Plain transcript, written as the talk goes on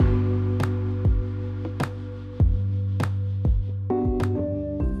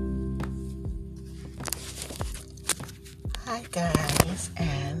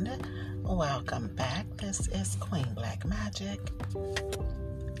Welcome back. This is Queen Black Magic,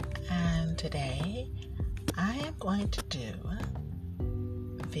 and today I am going to do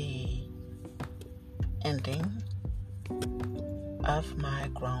the ending of my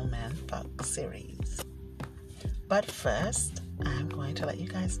Grown Man Fuck series. But first, I'm going to let you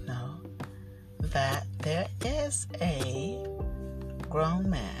guys know that there is a Grown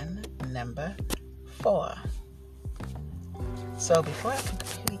Man number 4. So before I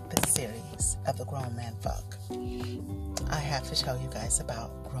complete the series of the Grown Man Fuck, I have to tell you guys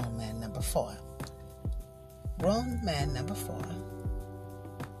about Grown Man number 4. Grown Man number 4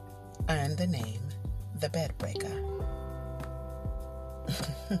 earned the name The Bed Breaker.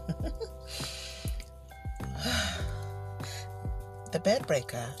 The Bed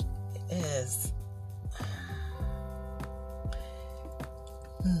Breaker is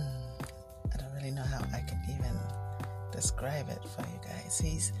I don't really know how I can even describe it for you guys.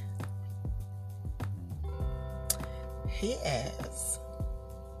 He is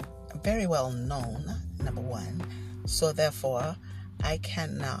very well known, number 1. So therefore, I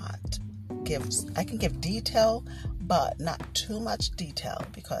can give detail, but not too much detail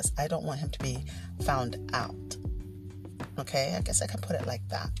because I don't want him to be found out. Okay, I guess I can put it like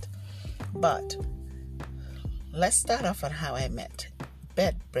that. But let's start off on how I met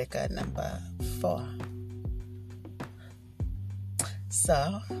Bed Breaker number 4.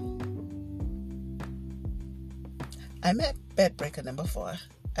 So, I met Bed Breaker number 4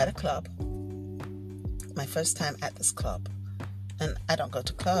 at a club. My first time at this club. And I don't go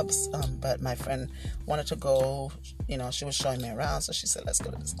to clubs, but my friend wanted to go. She was showing me around, so she said, let's go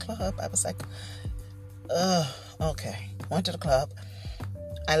to this club. I was like, okay. Went to the club.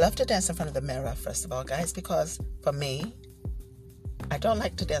 I love to dance in front of the mirror, first of all, guys, because for me, I don't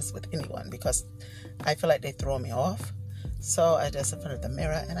like to dance with anyone because I feel like they throw me off. So I dance in front of the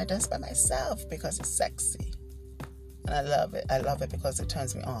mirror and I dance by myself because it's sexy. And I love it. I love it because it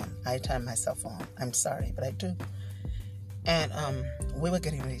turns me on. I turn myself on. I'm sorry, but I do. And we were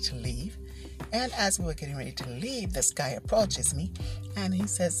getting ready to leave. And as we were getting ready to leave, this guy approaches me and he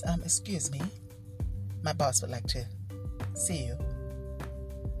says, excuse me, my boss would like to see you.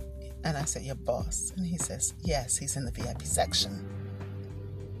 And I said, your boss? And he says, yes, he's in the VIP section.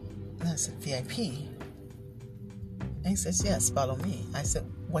 And I said, VIP? And he says, yes, follow me. I said,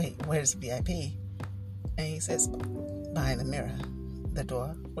 wait, where's VIP? And he says, behind the mirror, the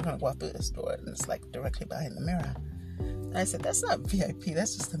door. We're going to walk through this door, and it's like directly behind the mirror. And I said, that's not VIP,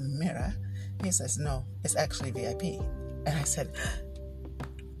 that's just a mirror. And he says, no, it's actually VIP. And I said,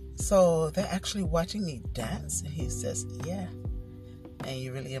 so they're actually watching me dance? And he says, yeah. And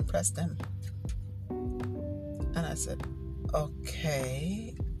you really impressed them. And I said,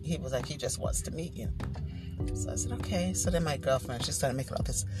 okay. He was like, he just wants to meet you. So I said, okay. So then my girlfriend, she started making all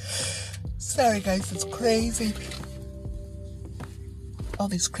this, sorry guys, it's crazy. All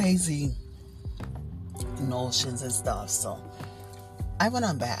these crazy notions and stuff. So I went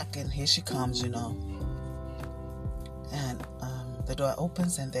on back and here she comes, And the door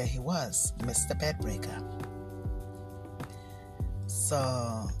opens and there he was, Mr. Bedbreaker.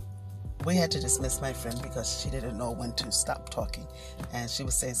 So we had to dismiss my friend because she didn't know when to stop talking. And she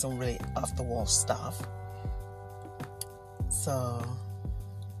was saying some really off-the-wall stuff. So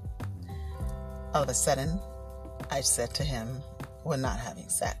all of a sudden, I said to him, we're not having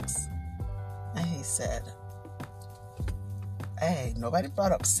sex. And he said, hey, nobody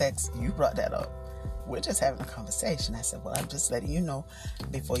brought up sex. You brought that up. We're just having a conversation. I said, well, I'm just letting you know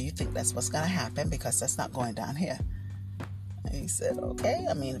before you think that's what's going to happen because that's not going down here. And he said, okay,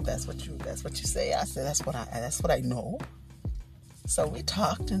 I mean, if that's what you say. I said, that's what I know. So we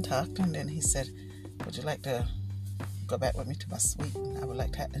talked, and then he said, would you like to go back with me to my suite? I would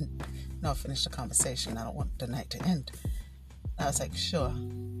like to finish the conversation. I don't want the night to end. I was like, sure.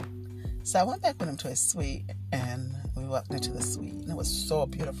 So I went back with him to his suite, and we walked into the suite, and it was so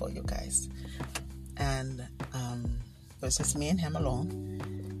beautiful, you guys. And it was just me and him alone.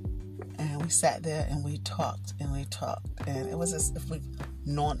 And we sat there and we talked. And it was as if we've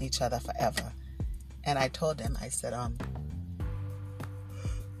known each other forever. And I told him, I said, I'm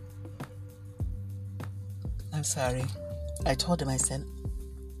sorry. I told him, I said,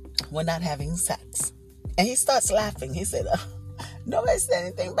 we're not having sex. And he starts laughing. He said, nobody said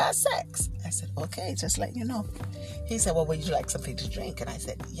anything about sex. I said, okay, just letting you know. He said, well, would you like something to drink? And I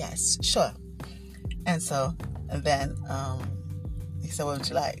said, yes, sure. And then he said, what would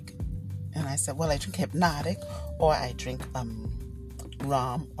you like? And I said, well, I drink Hypnotic, or I drink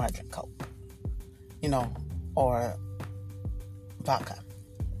rum, or I drink Coke, or vodka.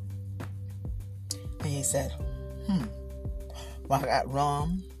 And he said, well, I got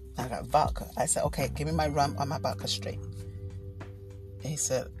rum, I got vodka. I said, okay, give me my rum or my vodka straight. He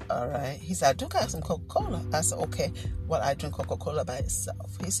said, all right. He said, I do got some Coca-Cola. I said, okay, well, I drink Coca-Cola by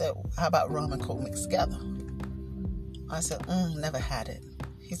itself. He said, how about rum and Coke mixed together? I said, never had it.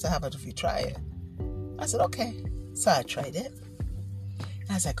 He said, how about if you try it? I said, okay. So I tried it. And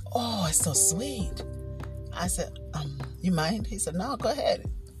I was like, oh, it's so sweet. I said, you mind? He said, no, go ahead.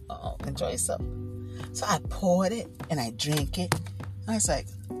 Enjoy yourself. So I poured it and I drank it. And I was like,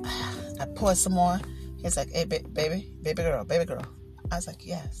 I poured some more. He's like, hey, baby girl. I was like,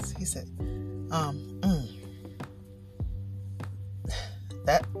 yes. He said,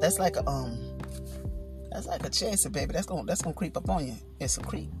 that's like a chaser, baby. That's gonna creep up on you. It's a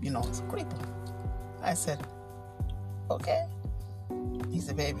creep, it's a creeper. I said, okay. He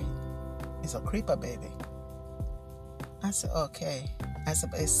said, baby, it's a creeper, baby. I said, okay. I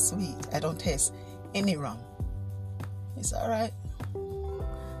said, but it's sweet. I don't taste any rum. He said, all right.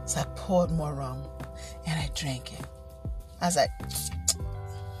 So I poured more rum and I drank it. I was like,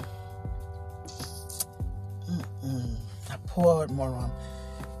 I poured more rum.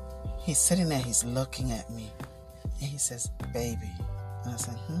 He's sitting there, he's looking at me. And he says, baby. And I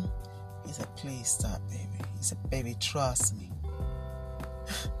said, He said, please stop, baby. He said, baby, trust me.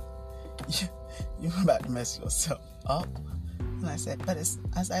 You're about to mess yourself up. And I said,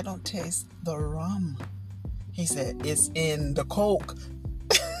 I don't taste the rum. He said, it's in the Coke.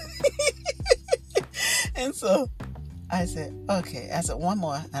 And so I said, okay. I said, one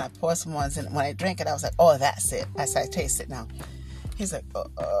more. And I poured some more. And when I drank it, I was like, oh, that's it. I said, I taste it now. He's like,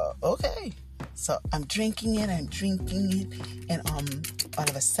 okay. So I'm drinking it. And all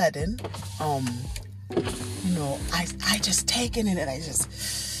of a sudden, I just taken it and I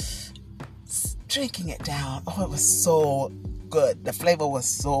just drinking it down. Oh, it was so good. The flavor was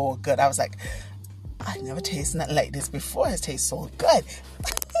so good. I was like, I never tasted nothing like this before. It tastes so good.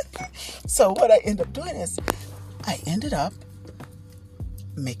 So what I ended up doing is I ended up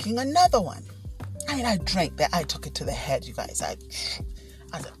making another one. I mean, I drank that. I took it to the head, you guys. I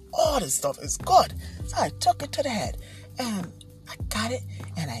said, oh, this stuff is good. So I took it to the head and I got it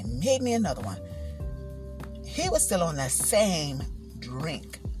and I made me another one. He was still on that same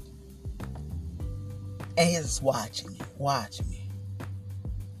drink. And he was watching me.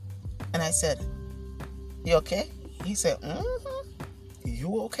 And I said, you okay? He said,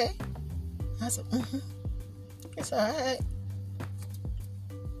 You okay? I said, It's all right.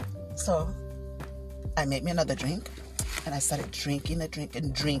 So I made me another drink. And I started drinking the drink.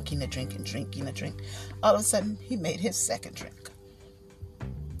 All of a sudden, he made his second drink.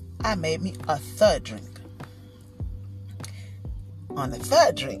 I made me a third drink. On the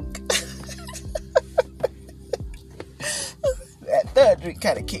third drink, that third drink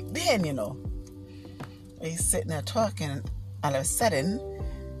kind of kicked in, He's sitting there talking, and all of a sudden,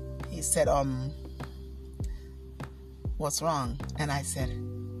 he said, what's wrong? And I said,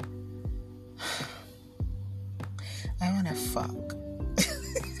 I want to fuck.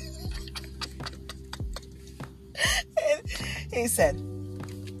 And he said,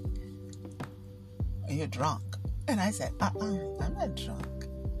 are you drunk? And I said, I'm not drunk.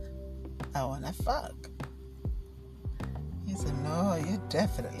 I want to fuck. He said, no, you're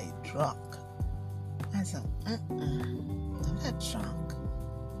definitely drunk. I said, I'm not drunk.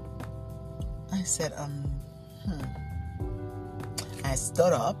 I said, I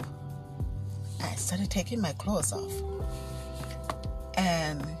stood up. I started taking my clothes off.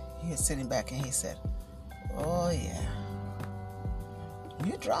 And he was sitting back and he said, oh yeah,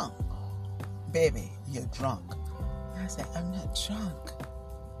 you're drunk. Baby, you're drunk. I said, I'm not drunk.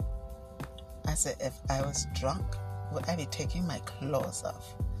 I said, if I was drunk, would I be taking my clothes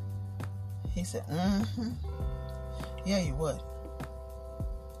off? He said, yeah, you would.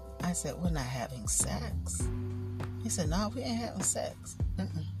 I said, we're not having sex. He said, no, we ain't having sex.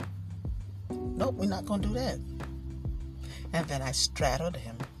 Nope, we're not going to do that. And then I straddled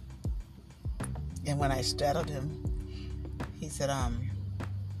him. And when I straddled him, he said,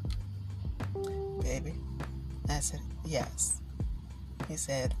 baby? I said, yes. He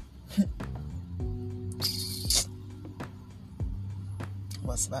said,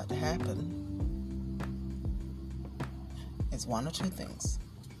 what's about to happen is one or two things.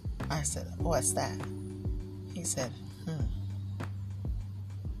 I said, what's that? He said,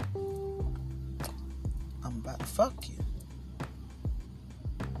 I'm about to fuck you.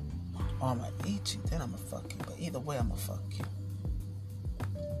 Or I'm going to eat you, then I'm going to fuck you. But either way, I'm going to fuck you.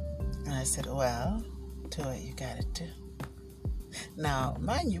 And I said, well, do what you got to do. Now,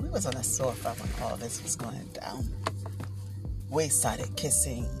 mind you, we was on a sofa when all this was going down. We started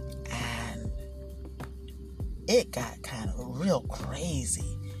kissing, and it got kind of real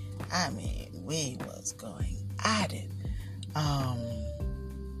crazy. I mean, we was going at it.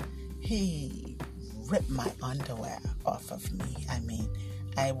 He ripped my underwear off of me. I mean,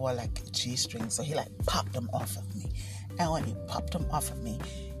 I wore like a G-string, so he like popped them off of me. And when he popped them off of me,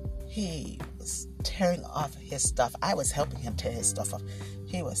 he was tearing off his stuff. I was helping him tear his stuff off.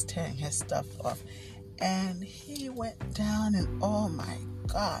 He was tearing his stuff off. And he went down, and oh my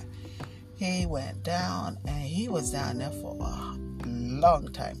God, he went down, and he was down there for a long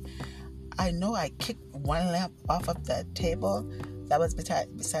time. I know I kicked one lamp off of the table that was beside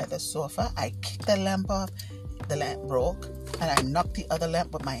the sofa. I kicked the lamp off. The lamp broke, and I knocked the other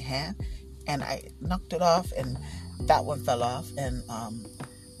lamp with my hand, and I knocked it off, and that one fell off. And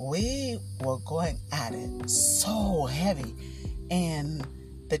we were going at it so heavy, and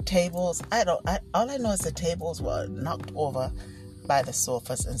the tables, all I know is the tables were knocked over by the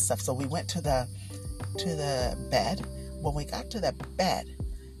sofas and stuff. So we went to the bed. When we got to the bed,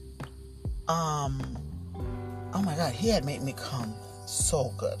 oh my God, he had made me come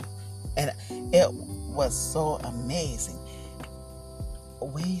so good, and it was so amazing.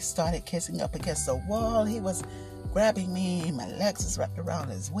 We started kissing up against the wall. He was grabbing me, my legs was wrapped around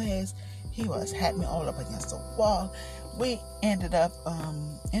his waist. He had me all up against the wall. We ended up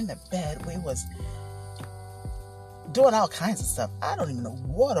in the bed. We was doing all kinds of stuff. I don't even know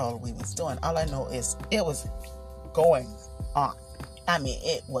what all we was doing. All I know is it was going on. I mean,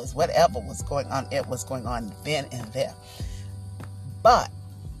 it was whatever was going on. It was going on then and there. But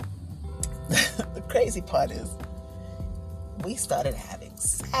the crazy part is we started having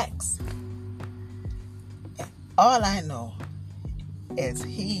sex. And all I know is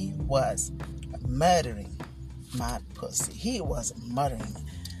he was murdering my pussy. He was murdering.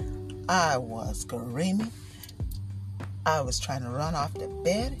 I was screaming. I was trying to run off the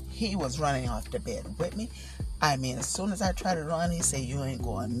bed. He was running off the bed with me. I mean, as soon as I tried to run, he said, "You ain't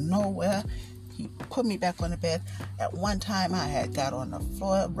going nowhere." He put me back on the bed. At one time, I had got on the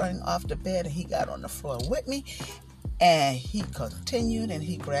floor running off the bed, and he got on the floor with me. And he continued, and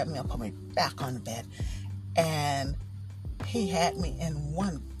he grabbed me and put me back on the bed. And he had me in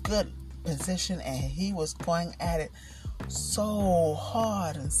one good position, and he was going at it so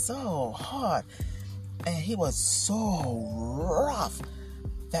hard and so hard. And he was so rough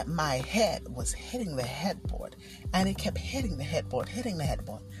that my head was hitting the headboard. And he kept hitting the headboard.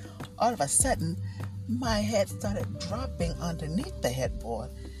 All of a sudden, my head started dropping underneath the headboard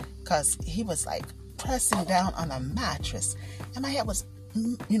because he was like pressing down on a mattress. And my head was,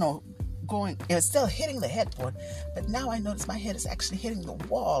 going, it was still hitting the headboard. But now I notice my head is actually hitting the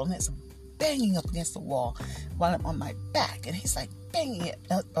wall, and it's banging up against the wall while I'm on my back. And he's like banging it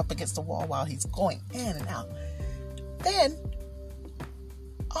up against the wall while he's going in and out. Then,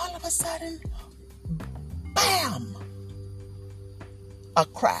 all of a sudden, bam! A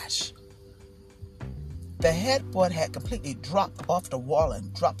crash. The headboard had completely dropped off the wall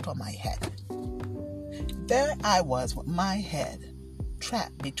and dropped on my head. There I was with my head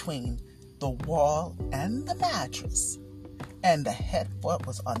trapped between the wall and the mattress. And the headboard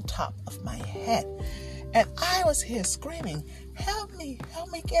was on top of my head. And I was here screaming, help me,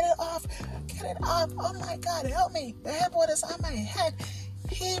 get it off, oh my God, help me, the headboard is on my head.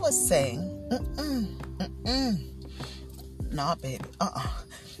 He was saying, nah, baby,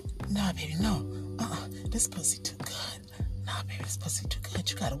 nah, baby, no, this pussy too good, nah, baby, this pussy too good,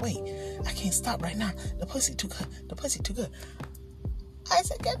 you gotta wait, I can't stop right now, the pussy too good. I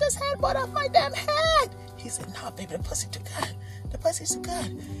said, get this headboard off my damn head. He said, no, baby, the pussy's too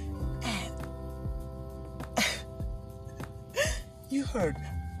good. And you heard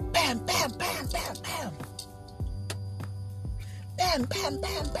bam, bam, bam, bam, bam. Bam, bam,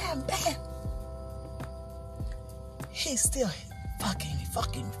 bam, bam, bam. He's still fucking me.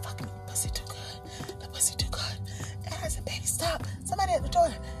 Pussy too good. The pussy too good. And I said, baby, stop. Somebody at the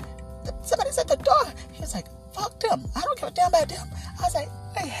door. Somebody's at the door. He was like, fuck them. I don't give a damn about them. I was like,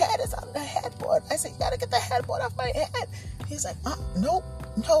 my head is on the headboard. I said, you gotta get the headboard off my head. He's like, nope.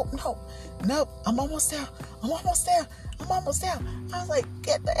 I'm almost there. I was like,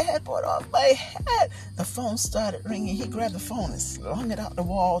 get the headboard off my head. The phone started ringing. He grabbed the phone and slung it out the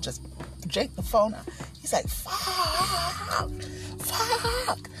wall, just janked the phone out. He's like, fuck.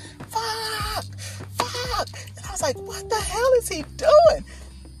 And I was like, what the hell is he doing?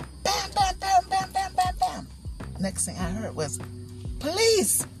 Bam, bam, bam, bam, bam, bam, bam. Next thing I heard was,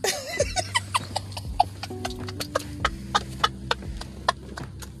 police.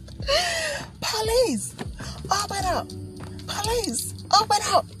 Police, open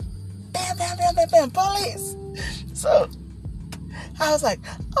up. Bam, bam, bam, bam, bam, police. So I was like,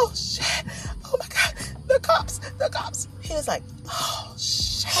 oh shit, oh my God, the cops. He was like, oh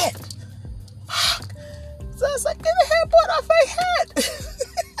shit. shit. Fuck. So I was like, get the headboard off my head.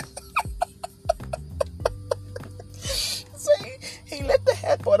 So he let the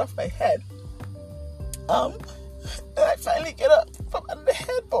headboard off my head. And I finally get up from under the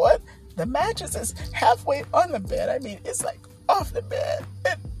headboard. The mattress is halfway on the bed. I mean, it's like off the bed.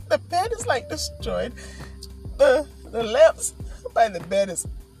 And the bed is like destroyed. The lamps by the bed is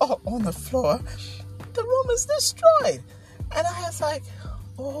all on the floor. The room is destroyed. And I was like,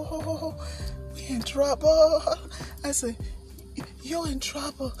 oh, we in trouble. I said, you're in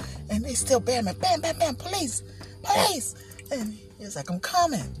trouble. And they still bam, bam, bam, bam, police. And he was like, I'm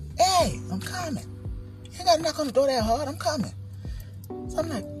coming. Hey, I'm coming. You ain't got to knock on the door that hard. I'm coming. So I'm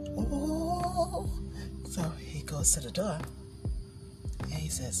like, oh. So he goes to the door. And he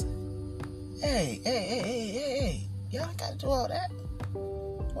says, hey. Y'all ain't got to do all that.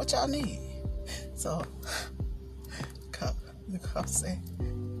 What y'all need? So the cops say,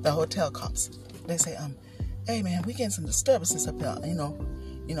 the hotel cops, they say, hey man, we getting some disturbances up here. You know,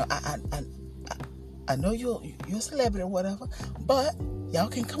 I know you're a celebrity or whatever, but y'all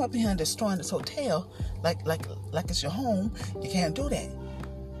can come up here and destroy this hotel like it's your home. You can't do that.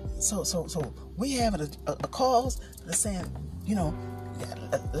 So we having a cause that's saying, you know,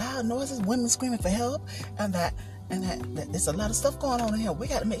 loud noises, women screaming for help, and that there's a lot of stuff going on in here. We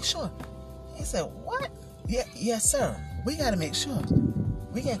got to make sure. He said, what? Yeah, yes, sir. We got to make sure.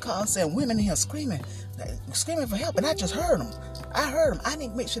 We get calls saying women in here screaming for help, and I just heard them. I need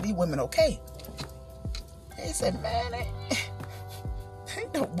to make sure these women okay. He said, man,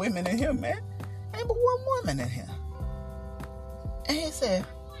 ain't no women in here, man. Ain't but one woman in here. And he said,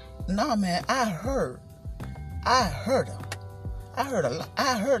 no, man, I heard them.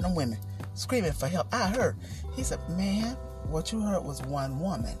 I heard them women screaming for help. I heard. He said, man, what you heard was one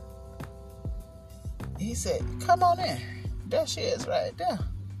woman. He said, come on in. There she is right there.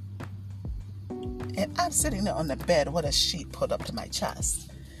 And I'm sitting there on the bed with a sheet pulled up to my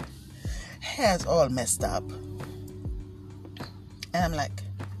chest. Hair's all messed up. And I'm like,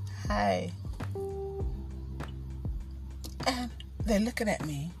 hi. And they're looking at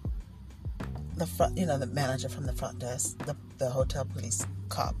me. The front, you know, the manager from the front desk, the hotel police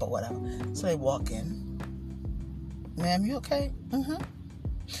cop or whatever. So they walk in. Ma'am, you okay? Mm-hmm.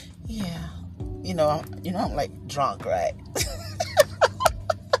 Yeah. You know, I'm like drunk, right?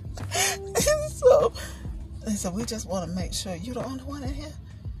 So they said, we just want to make sure you're the only one in here.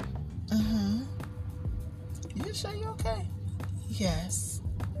 Mm-hmm. You sure you're okay? Yes.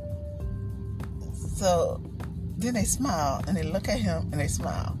 So then they smile and they look at him and they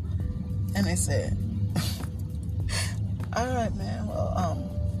smile. And they said, all right, man, well,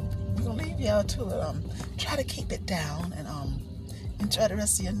 we're going to leave y'all to it. Try to keep it down and enjoy the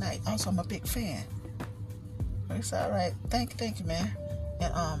rest of your night. Also, I'm a big fan. It's all right. Thank you, man.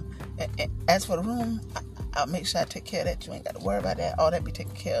 And as for the room, I'll make sure I take care of that. You ain't got to worry about that. All that be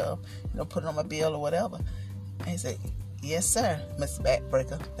taken care of. You know, put it on my bill or whatever. And he said, yes, sir, Mr.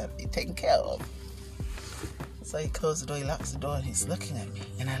 Backbreaker. That'll be taken care of. So he closed the door, he locks the door, and he's looking at me.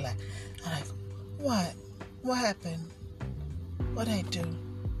 And I'm like, what? What happened? What'd I do?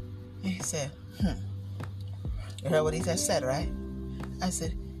 And he said, You heard what he just said, right? I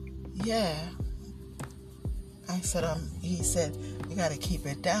said, yeah. I said, he said, you got to keep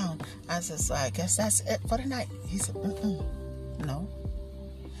it down. I said, so I guess that's it for the night. He said, no.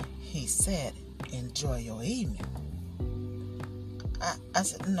 He said, enjoy your evening. I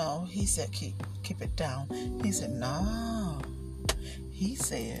said, no. He said, keep it down. He said, no. He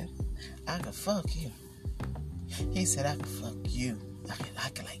said, I could fuck you. He said, I could fuck you. I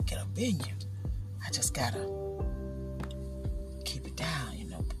could like get up in you. I just gotta keep it down, you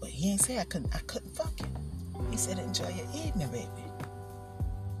know. But he ain't say I couldn't fuck you. He said, enjoy your evening, baby.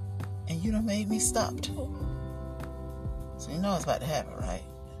 And you done made me stop too. So you know it's about to happen, right?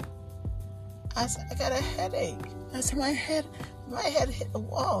 I said, I got a headache. I said, my head hit the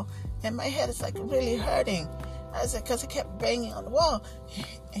wall. And my head is like really hurting. I said, because it kept banging on the wall.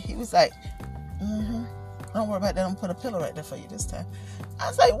 And he was like, don't worry about that. I'm going to put a pillow right there for you this time. I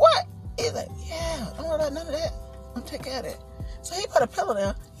was like, what? He's like, yeah, don't worry about none of that. I'm take care of it. So he put a pillow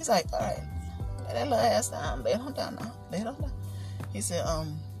there. He's like, all right, lay that little ass down. Lay it on down now. Lay it on down. He said,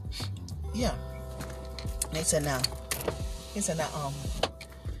 yeah. And he said, now,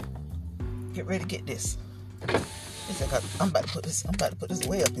 get ready to get this. He said, I'm about to put this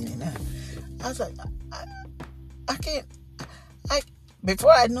way up in you now. I was like, I can't.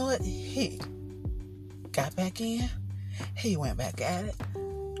 Before I knew it, he got back in. He went back at it.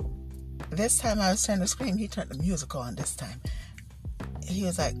 This time I was trying to scream. He turned the music on this time. He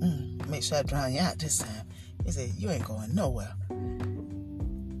was like, make sure I drown you out this time. He said, you ain't going nowhere.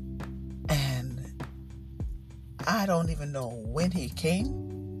 I don't even know when he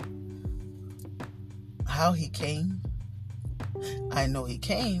came, how he came. I know he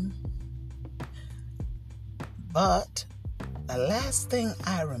came, but the last thing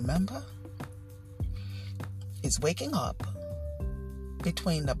I remember is waking up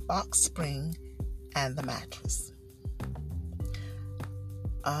between the box spring and the mattress.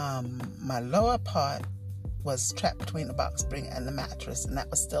 My lower part was trapped between the box spring and the mattress, and that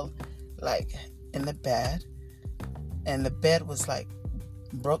was still like in the bed, and the bed was like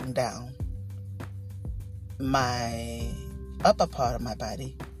broken down. My upper part of my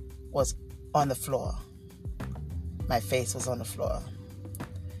body was on the floor. My face was on the floor.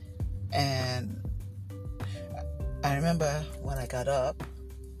 And I remember when I got up,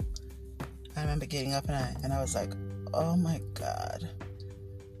 I remember getting up and I was like, oh my God.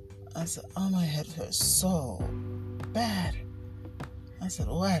 I said, oh, my head hurts so bad. I said,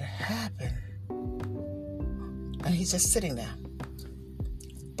 what happened? And he's just sitting there,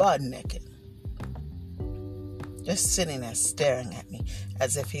 butt naked. Just sitting there staring at me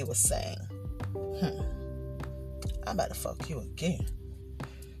as if he was saying, I'm about to fuck you again.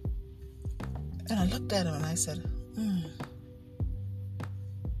 And I looked at him and I said,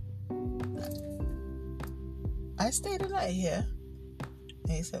 I stayed the night here.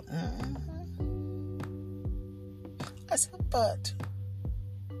 And he said, I said, but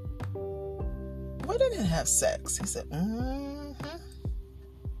we didn't have sex. He said,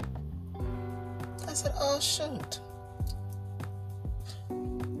 I said, oh, shoot.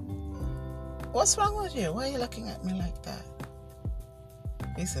 What's wrong with you? Why are you looking at me like that?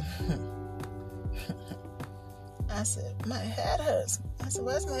 He said, I said, my head hurts. I said,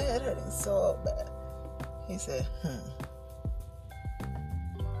 why's my head hurting so bad? He said,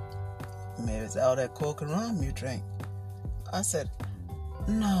 maybe it's all that Coke and rum you drink. I said,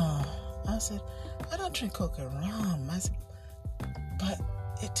 no. I said, I don't drink Coke and rum. I said, but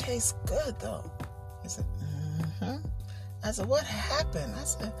it tastes good though. He said, I said, what happened? I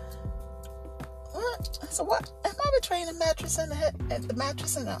said, what? I said, what? Am I betraying the mattress and the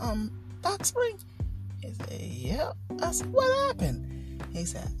mattress and the box spring? He said, yep. I said, what happened? He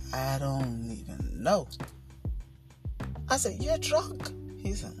said, I don't even know. I said, you're drunk.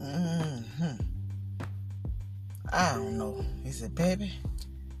 He said, I don't know. He said, baby,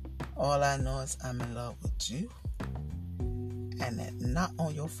 all I know is I'm in love with you and that knot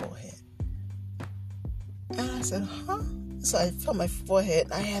on your forehead. And I said, huh? So I felt my forehead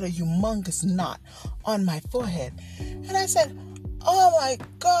and I had a humongous knot on my forehead. And I said, oh my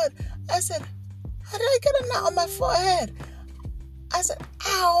God. I said, how did I get a knot on my forehead? I said,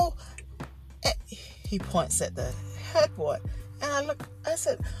 ow. And he points at the headboard. And I look, I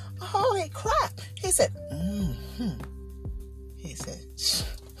said, holy crap. He said, He said,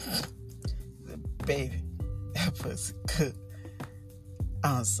 baby, that pussy good.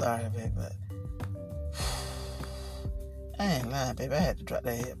 I'm sorry, baby, but I ain't lying, baby. I had to drop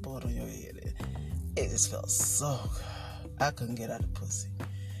that headboard on your head. It just felt so good. I couldn't get out of pussy.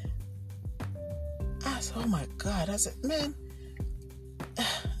 I said, oh my God. I said, man,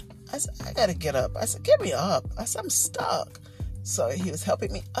 I said, I gotta get up. I said, get me up. I said, I'm stuck. So he was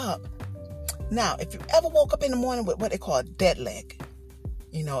helping me up. Now, if you ever woke up in the morning with what they call a dead leg,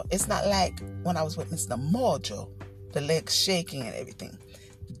 you know, it's not like when I was with Mr. Mojo, the legs shaking and everything.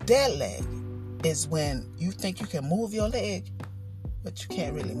 Dead leg is when you think you can move your leg, but you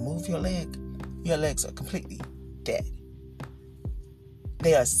can't really move your leg. Your legs are completely dead.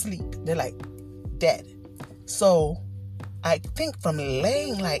 They are asleep. They're like dead. So I think from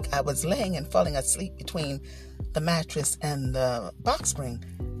laying like I was laying and falling asleep between the mattress and the box spring,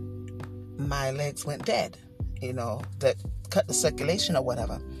 my legs went dead, you know, that cut the circulation or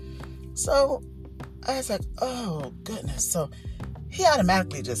whatever. So I was like, oh goodness. So he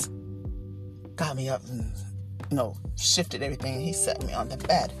automatically just got me up and, you know, shifted everything. And he set me on the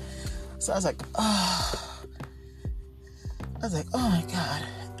bed. So I was like, oh. I was like, oh my God.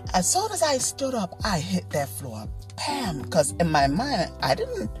 As soon as I stood up, I hit that floor. Bam. Because in my mind, I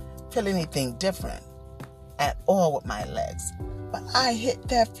didn't feel anything different at all with my legs. But I hit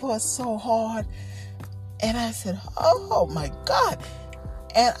that floor so hard. And I said, oh my God.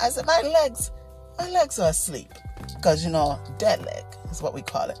 And I said, my legs are asleep. Because, you know, dead leg is what we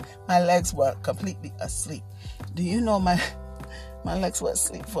call it. My legs were completely asleep. Do you know my legs were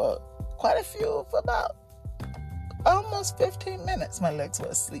asleep for for about almost 15 minutes. My legs were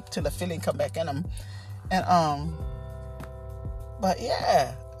asleep till the feeling come back in them. And, but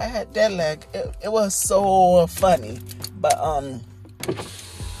yeah, I had dead leg. It was so funny. But,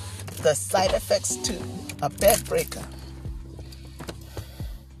 the side effects to a bed breaker,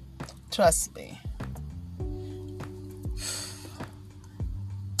 trust me,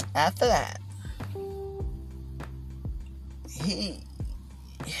 After that, he,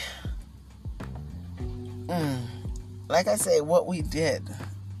 like I say, what we did,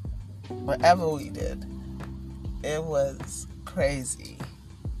 whatever we did, it was crazy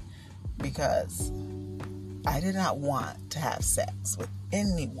because I did not want to have sex with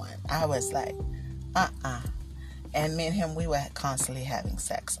anyone. I was like, And me and him, we were constantly having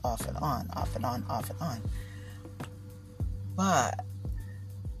sex off and on, off and on, off and on. But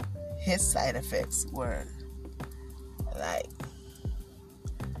his side effects were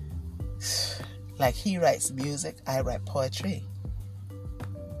like he writes music, I write poetry.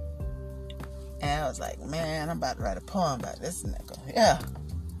 And I was like, man, I'm about to write a poem about this nigga. Yeah.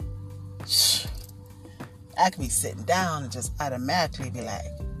 I could be sitting down and just automatically be like,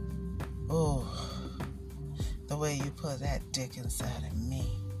 oh, the way you put that dick inside of me,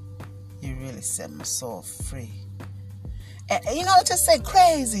 you really set my soul free. And just say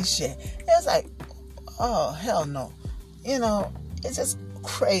crazy shit. It was like, oh, hell no. It's just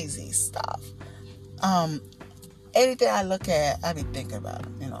crazy stuff. Anything I look at, I be thinking about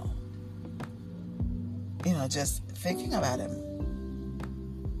him, just thinking about him.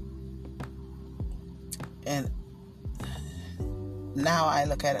 And now I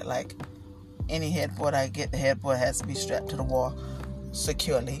look at it like any headboard I get, the headboard has to be strapped to the wall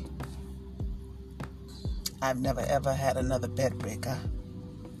securely. I've never ever had another bed breaker.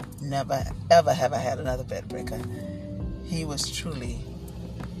 Never ever have I had another bed breaker. He was truly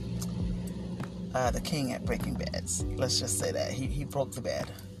the king at breaking beds. Let's just say that. He broke the bed.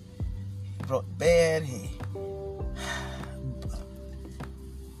 He broke the bed.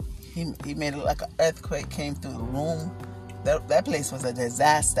 He made it like an earthquake came through the room. That place was a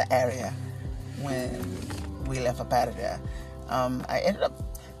disaster area when we left up out of there. I ended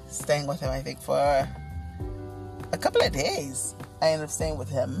up staying with him, I think, for a couple of days. I ended up staying with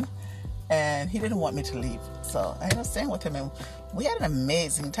him, and he didn't want me to leave. So I ended up staying with him, and we had an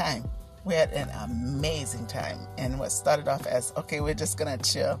amazing time. And what started off as, okay, we're just going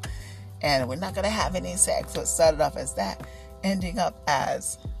to chill, and we're not going to have any sex. What started off as that, ending up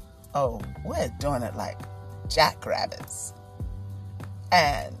as, oh, we're doing it like jackrabbits.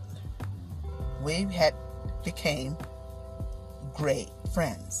 And we became great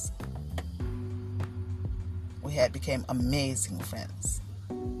friends. We became amazing friends.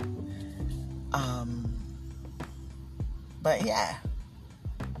 But yeah,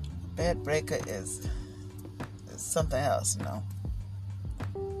 bed breaker is something else,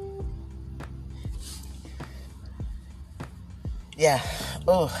 Yeah.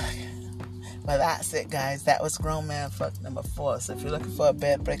 Oh. But that's it, guys. That was Grown Man Fuck number 4. So if you're looking for a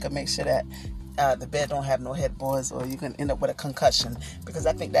bed breaker, make sure that the bed don't have no headboards, or you can end up with a concussion. Because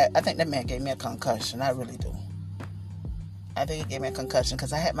I think that man gave me a concussion. I really do. I think he gave me a concussion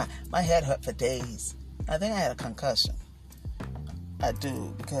because I had my head hurt for days. I think I had a concussion. I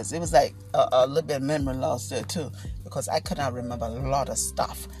do, because it was like a little bit of memory loss there too, because I could not remember a lot of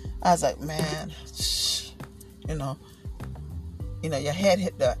stuff. I was like, man, your head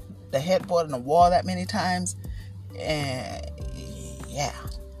hit the headboard and the wall that many times, and yeah,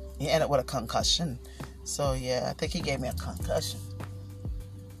 you end up with a concussion. So yeah, I think he gave me a concussion.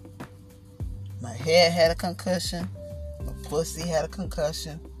 My head had a concussion. My pussy had a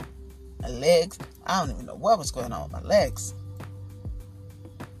concussion. My legs, I don't even know what was going on with my legs.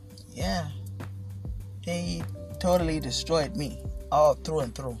 Yeah. He totally destroyed me all through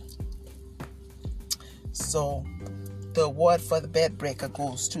and through. So the award for the bed breaker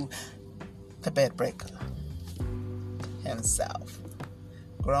goes to the bed breaker himself.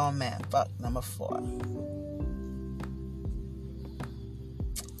 Grown Man Fuck number 4.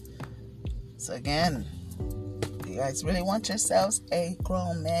 So again, you guys really want yourselves a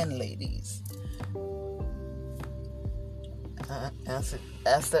grown man, ladies? Ask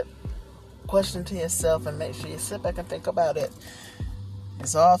that question to yourself and make sure you sit back and think about it.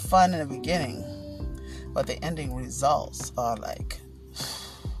 It's all fun in the beginning, but the ending results are like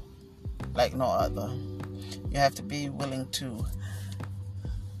no other. You have to be willing to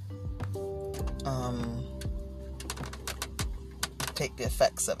take the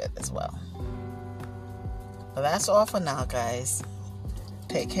effects of it as well. But that's all for now, guys.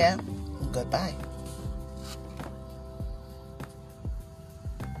 Take care. Goodbye.